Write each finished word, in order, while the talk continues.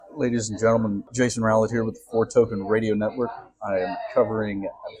Ladies and gentlemen, Jason Rowlett here with the Four Token Radio Network. I am covering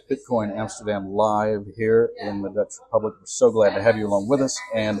Bitcoin Amsterdam live here in the Dutch Republic. We're so glad to have you along with us,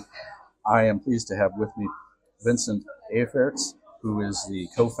 and I am pleased to have with me Vincent Everts, who is the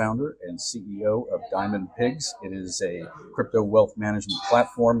co-founder and CEO of Diamond Pigs. It is a crypto wealth management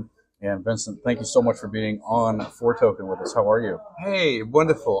platform. And Vincent, thank you so much for being on Four Token with us. How are you? Hey,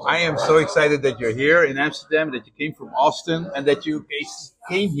 wonderful. I am so excited that you're here in Amsterdam, that you came from Austin, and that you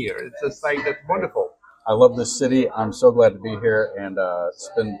came here. It's just like, that's wonderful. I love this city. I'm so glad to be here, and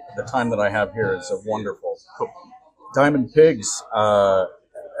spend the time that I have here is wonderful. Diamond Pigs,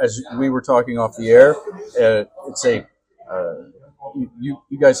 as we were talking off the air, it's a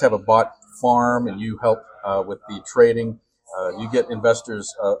you guys have a bot farm, and you help with the trading. You get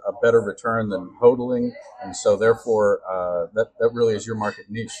investors a better return than hodling, and so therefore that really is your market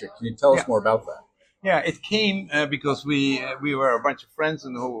niche. Can you tell us more about that? Yeah, it came because we were a bunch of friends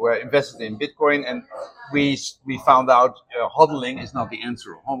and who were invested in Bitcoin, and we found out hodling is not the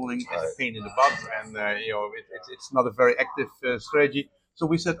answer. Hodling is a pain in the butt, and it's not a very active strategy. So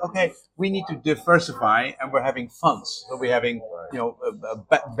we said, okay, we need to diversify, and we're having funds. So we're having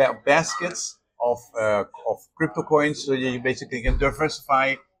baskets of crypto coins, so you basically can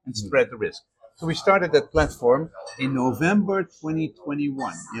diversify and spread the risk. So we started that platform in November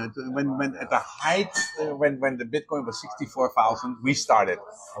 2021. When at the height, when the Bitcoin was 64,000, we started,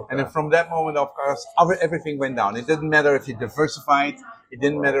 and then from that moment, of course, everything went down. It didn't matter if you diversified. It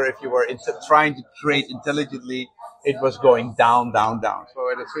didn't matter if you were trying to trade intelligently. It was going down, down, down.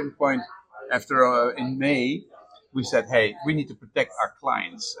 So at a certain point, after in May, we said, hey, we need to protect our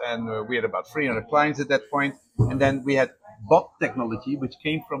clients. And we had about 300 clients at that point. And then we had bot technology, which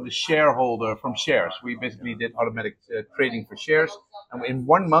came from the shareholder, from shares. We basically did automatic trading for shares. And in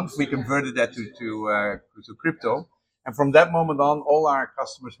 1 month, we converted that to crypto. And from that moment on, all our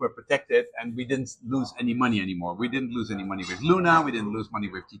customers were protected, and we didn't lose any money anymore. We didn't lose any money with Luna. We didn't lose money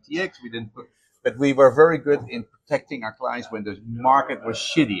with TTX. But we were very good in protecting our clients when the market was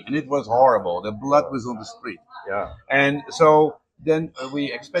shitty, and it was horrible. The blood was on the street. Yeah. And so then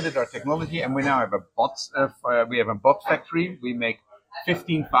we expanded our technology, and we now have a bot. We have a bot factory. We make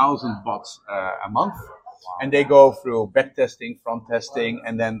 15,000 bots a month, and they go through back testing, front testing,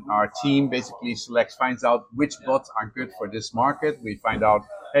 and then our team basically finds out which bots are good for this market. We find out,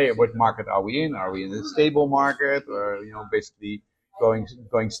 hey, what market are we in? Are we in a stable market, or basically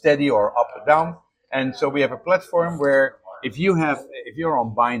going steady or up or down? And so we have a platform where if you're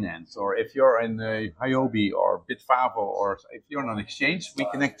on Binance, or if you're in Huobi or Bitfavo, or if you're on an exchange, we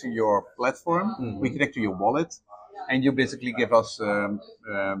connect to your platform, we connect to your wallet, and you basically give us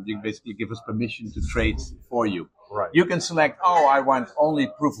permission to trade for you. Right. You can select, I want only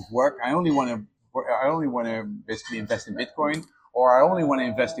proof of work. I only want to basically invest in Bitcoin, or I only want to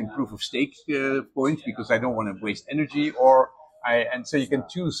invest in proof of stake coins because I don't want to waste energy, and so you can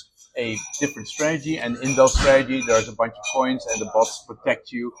choose a different strategy, and in those strategies there's a bunch of coins, and the bots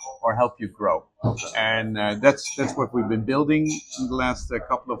protect you or help you grow. And that's what we've been building in the last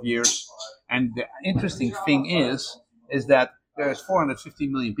couple of years. And the interesting thing is that there's 450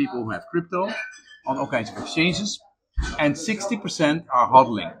 million people who have crypto on all kinds of exchanges, and 60% are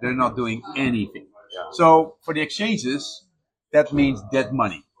hodling. They're not doing anything. Yeah. So for the exchanges, that means dead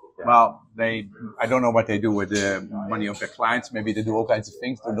money. Well, I don't know what they do with the money of their clients. Maybe they do all kinds of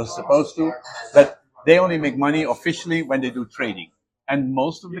things they're not supposed to, but they only make money officially when they do trading. And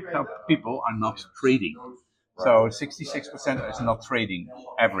most of the people are not trading. So 66% is not trading,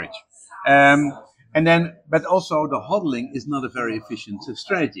 average. But also the hodling is not a very efficient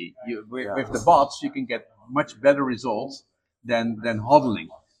strategy. With the bots, you can get much better results than hodling.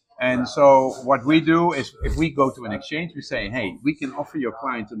 And so what we do is, if we go to an exchange, we say, hey, we can offer your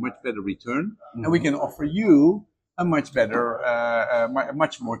clients a much better return, and we can offer you a much better,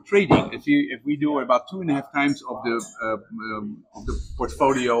 much more trading. If we do about 2.5 times of the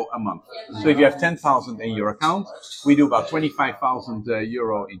portfolio a month. So if you have 10,000 in your account, we do about 25,000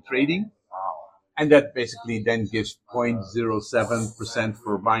 euro in trading. And that basically then gives 0.07%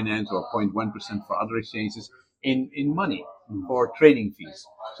 for Binance or 0.1% for other exchanges in money for trading fees.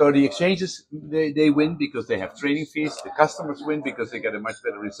 So the exchanges, they win because they have trading fees. The customers win because they get a much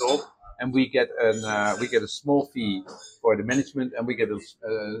better result, and we get a small fee for the management, and we get a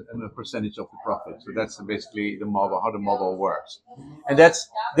percentage of the profit. So that's basically the model, how the model works. And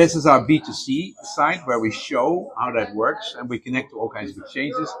this is our B2C side, where we show how that works, and we connect to all kinds of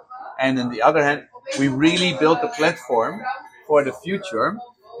exchanges. And on the other hand, we really built a platform for the future,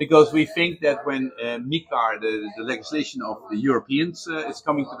 because we think that when MiCAR, the legislation of the Europeans, is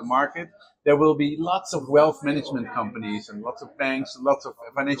coming to the market, there will be lots of wealth management companies and lots of banks and lots of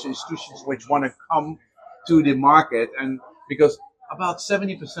financial institutions which want to come to the market, and because about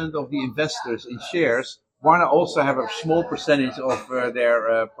 70% of the investors in shares want to also have a small percentage of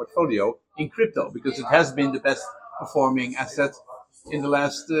their portfolio in crypto, because it has been the best performing asset in the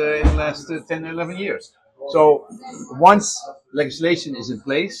last 10, 11 years. So once legislation is in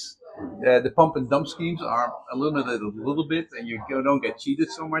place, the pump and dump schemes are eliminated a little bit, and you don't get cheated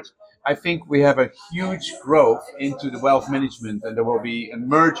so much. I think we have a huge growth into the wealth management, and there will be a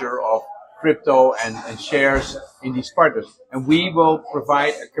merger of crypto and shares in these partners, and we will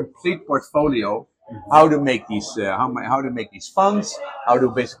provide a complete portfolio how to make these how to make these funds, how to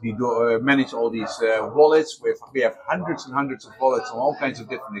basically manage all these wallets. We have hundreds and hundreds of wallets on all kinds of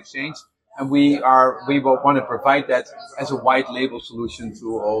different exchanges, and we will want to provide that as a white label solution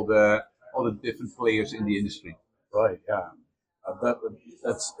to all the different players in the industry. Right. Yeah.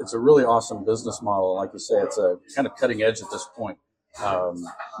 It's a really awesome business model. Like you say, it's a kind of cutting edge at this point.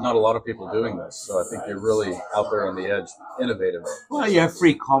 Not a lot of people doing this, so I think you're really out there on the edge, innovative. Well, you have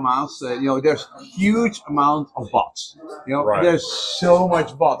free commerce. There's huge amount of bots. Right. There's so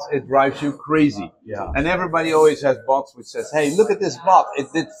much bots, it drives you crazy. Yeah. And everybody always has bots which says, "Hey, look at this bot!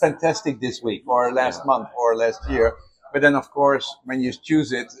 It did fantastic this week, or last month, or last year." But then, of course, when you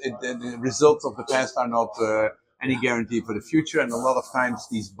choose it, the results of the past are not any guarantee for the future. And a lot of times,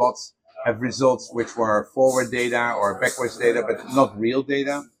 these bots have results which were forward data or backwards data, but not real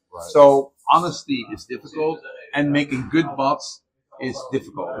data. Right. So honesty is difficult, and making good bots is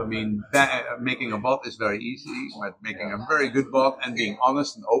difficult. I mean, making a bot is very easy, but making a very good bot and being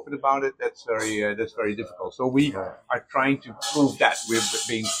honest and open about it, that's very difficult. So we are trying to prove that we're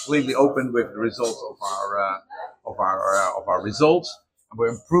being completely open with the results of our results.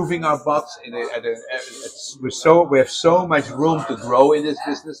 We're improving our bots. We have so much room to grow in this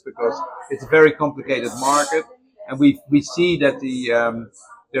business, because it's a very complicated market, and we see that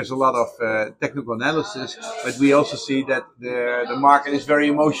there's a lot of technical analysis, but we also see that the market is very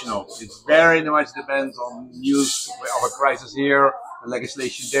emotional. It very much depends on news of a crisis here, the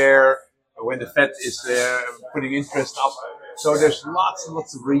legislation there, when the Fed is putting interest up. So there's lots and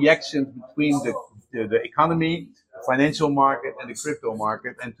lots of reactions between the economy, financial market, and the crypto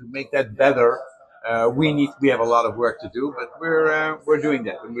market, and to make that better, we have a lot of work to do, but we're doing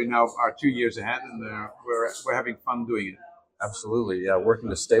that, and we now are 2 years ahead, and we're having fun doing it. Absolutely, yeah. Working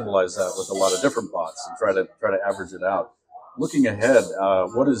to stabilize that with a lot of different bots and try to average it out. Looking ahead,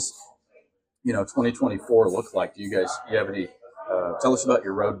 what does 2024 look like? Do you have any? Tell us about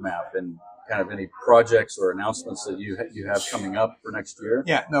your roadmap and kind of any projects or announcements that you have coming up for next year?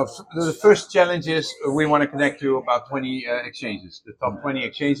 Yeah, no. The first challenge is we want to connect to about 20 exchanges, the top 20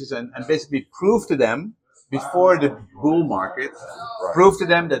 exchanges, and basically prove to them before the bull market, prove to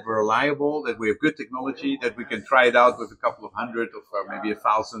them that we're reliable, that we have good technology, that we can try it out with a couple of hundred or maybe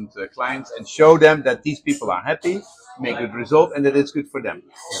 1,000 clients, and show them that these people are happy, make a good result, and that it's good for them.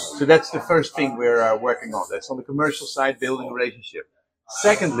 So that's the first thing we're working on. That's on the commercial side, building a relationship.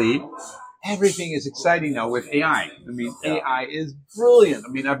 Secondly, everything is exciting now with AI. I mean, AI is brilliant. I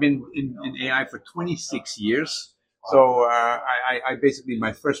mean, I've been in AI for 26 years. So I basically,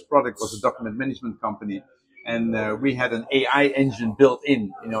 my first product was a document management company, and we had an AI engine built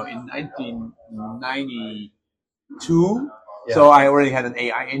in 1992. Yeah. So I already had an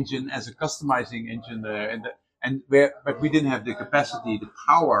AI engine as a customizing engine, but we didn't have the capacity, the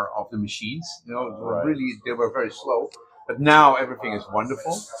power of the machines. Really, they were very slow. But now everything is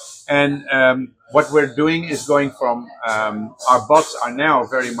wonderful, and what we're doing is going from our bots are now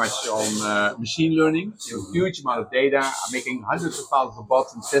very much on machine learning, huge amount of data, making hundreds of thousands of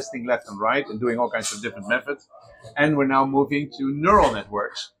bots and testing left and right and doing all kinds of different methods, and we're now moving to neural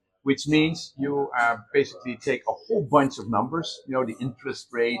networks, which means you basically take a whole bunch of numbers, the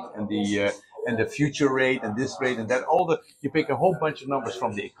interest rate and the future rate and this rate and that, you pick a whole bunch of numbers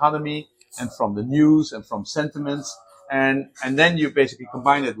from the economy and from the news and from sentiments. And then you basically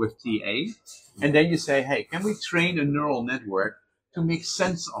combine it with TA, and then you say, hey, can we train a neural network to make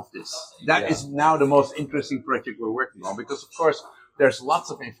sense of this? That is now the most interesting project we're working on, because of course there's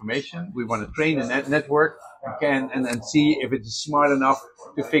lots of information. We want to train a network and see if it's smart enough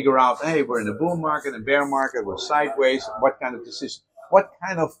to figure out, hey, we're in a bull market, a bear market, we're sideways. What kind of decision?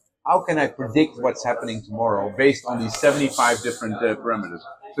 How can I predict what's happening tomorrow based on these 75 different parameters?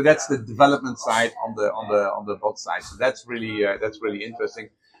 So that's the development side on the bot side. So that's really interesting.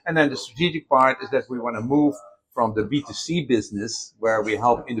 And then the strategic part is that we want to move from the B2C business, where we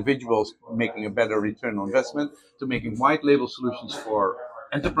help individuals making a better return on investment, to making white label solutions for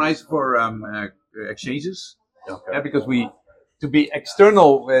enterprise for exchanges. Okay. Yeah, because to be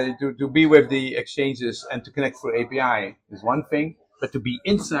external, to be with the exchanges and to connect through API is one thing, but to be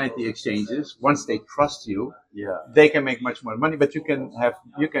inside the exchanges, once they trust you, Yeah. they can make much more money. But you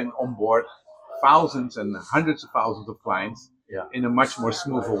can onboard thousands and hundreds of thousands of clients Yeah. in a much more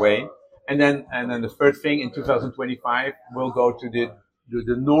smoother way. And then the third thing in 2025 will go to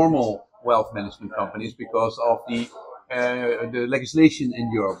the normal wealth management companies because of the legislation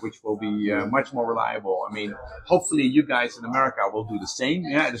in Europe, which will be much more reliable. I mean, hopefully you guys in America will do the same.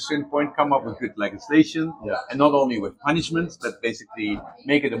 Yeah, at a certain point, come up with good legislation, Yeah. and not only with punishments, but basically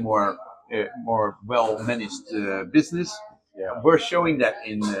make it a more well managed business. Yeah. We're showing that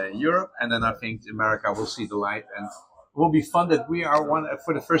in Europe, and then I think America will see the light, and it will be fun that we are one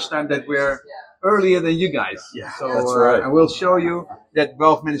for the first time that we're earlier than you guys. Yeah, So that's right. and we'll show you that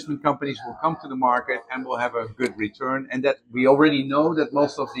wealth management companies will come to the market and will have a good return, and that we already know that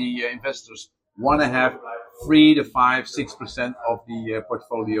most of the investors want to have 3 to 5, 6% of the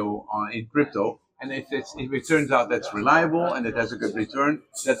portfolio in crypto. And if it turns out that's reliable and it has a good return,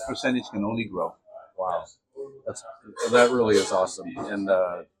 that percentage can only grow. Wow. That really is awesome. And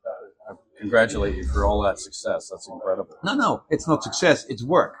I congratulate you for all that success. That's incredible. No, it's not success. It's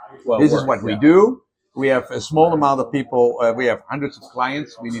work. Well, This work, is what we yeah. do. We have a small amount of people. We have hundreds of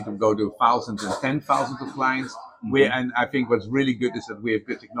clients. We need to go to thousands and 10,000s of clients. And I think what's really good is that we have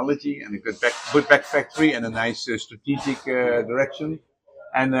good technology and a good back factory and a nice strategic direction.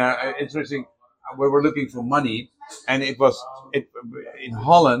 And interesting, we were looking for money, and in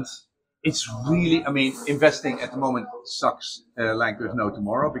Holland. It's really, I mean, investing at the moment sucks like there's no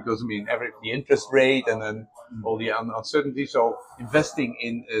tomorrow because, I mean, the interest rate and then all the uncertainty. So investing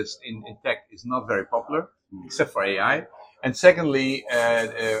in tech is not very popular, except for AI. And secondly,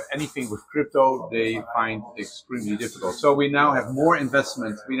 anything with crypto, they find extremely difficult. So we now have more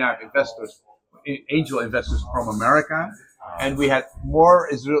investments. We now have angel investors from America. And we had more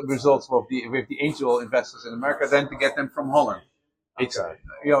results with the angel investors in America than to get them from Holland. It's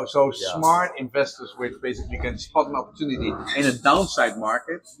smart investors which basically can spot an opportunity in a downside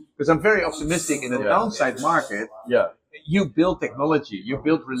market. Because I'm very optimistic in a downside market. Yeah. You build technology, you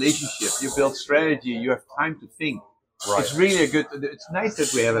build relationship, you build strategy, you have time to think. Right. It's really it's nice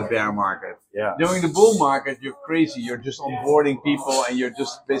that we have a bear market. Yeah. During the bull market, you're crazy. You're just onboarding people, and you're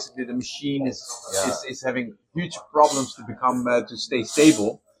just basically the machine is having huge problems to become to stay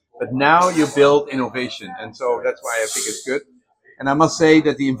stable. But now you build innovation, and so that's why I think it's good. And I must say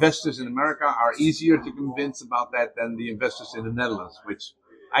that the investors in America are easier to convince about that than the investors in the Netherlands, which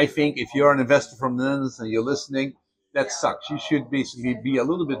I think if you're an investor from the Netherlands and you're listening, that sucks. You should basically be a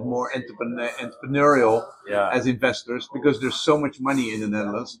little bit more entrepreneurial as investors because there's so much money in the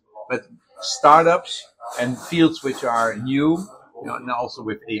Netherlands. But startups and fields which are new, and also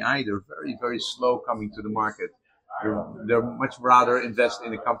with AI, they're very, very slow coming to the market. They're much rather invest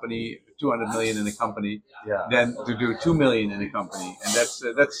in a company, 200 million in a company, than to do 2 million in a company. And that's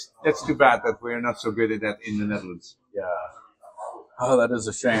too bad that we're not so good at that in the Netherlands. Yeah. Oh, that is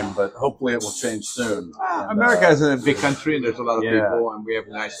a shame, but hopefully it will change soon. America is a big country, and there's a lot of people, and we have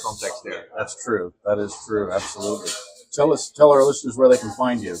nice contacts there. That's true. That is true. Absolutely. Tell our listeners where they can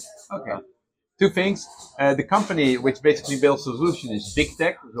find you. Okay. Two things. The company which basically builds a solution is Big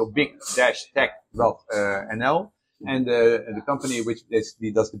Tech, so big-tech.nl. And the company which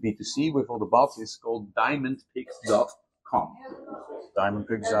basically does the B2C with all the bots is called diamondpigs.com.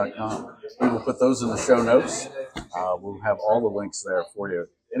 Diamondpigs.com. We will put those in the show notes. We'll have all the links there for you.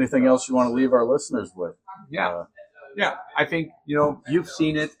 Anything else you want to leave our listeners with? Yeah. I think, you've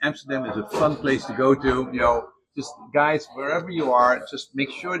seen it. Amsterdam is a fun place to go to. Just guys, wherever you are, just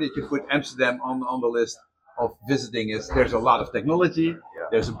make sure that you put Amsterdam on the list of visiting. There's a lot of technology.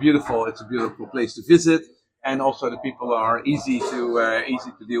 It's a beautiful place to visit. And also the people are easy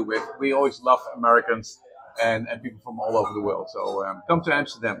to deal with. We always love Americans and people from all over the world. So come to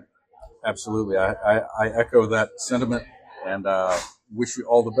Amsterdam. Absolutely. I echo that sentiment and wish you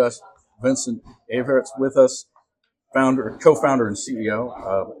all the best. Vincent Everts with us, co-founder and CEO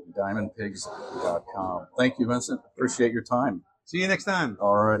of diamondpigs.com. Thank you, Vincent. Appreciate your time. See you next time.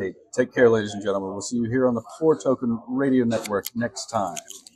 All righty. Take care, ladies and gentlemen. We'll see you here on the 4 Token Radio Network next time.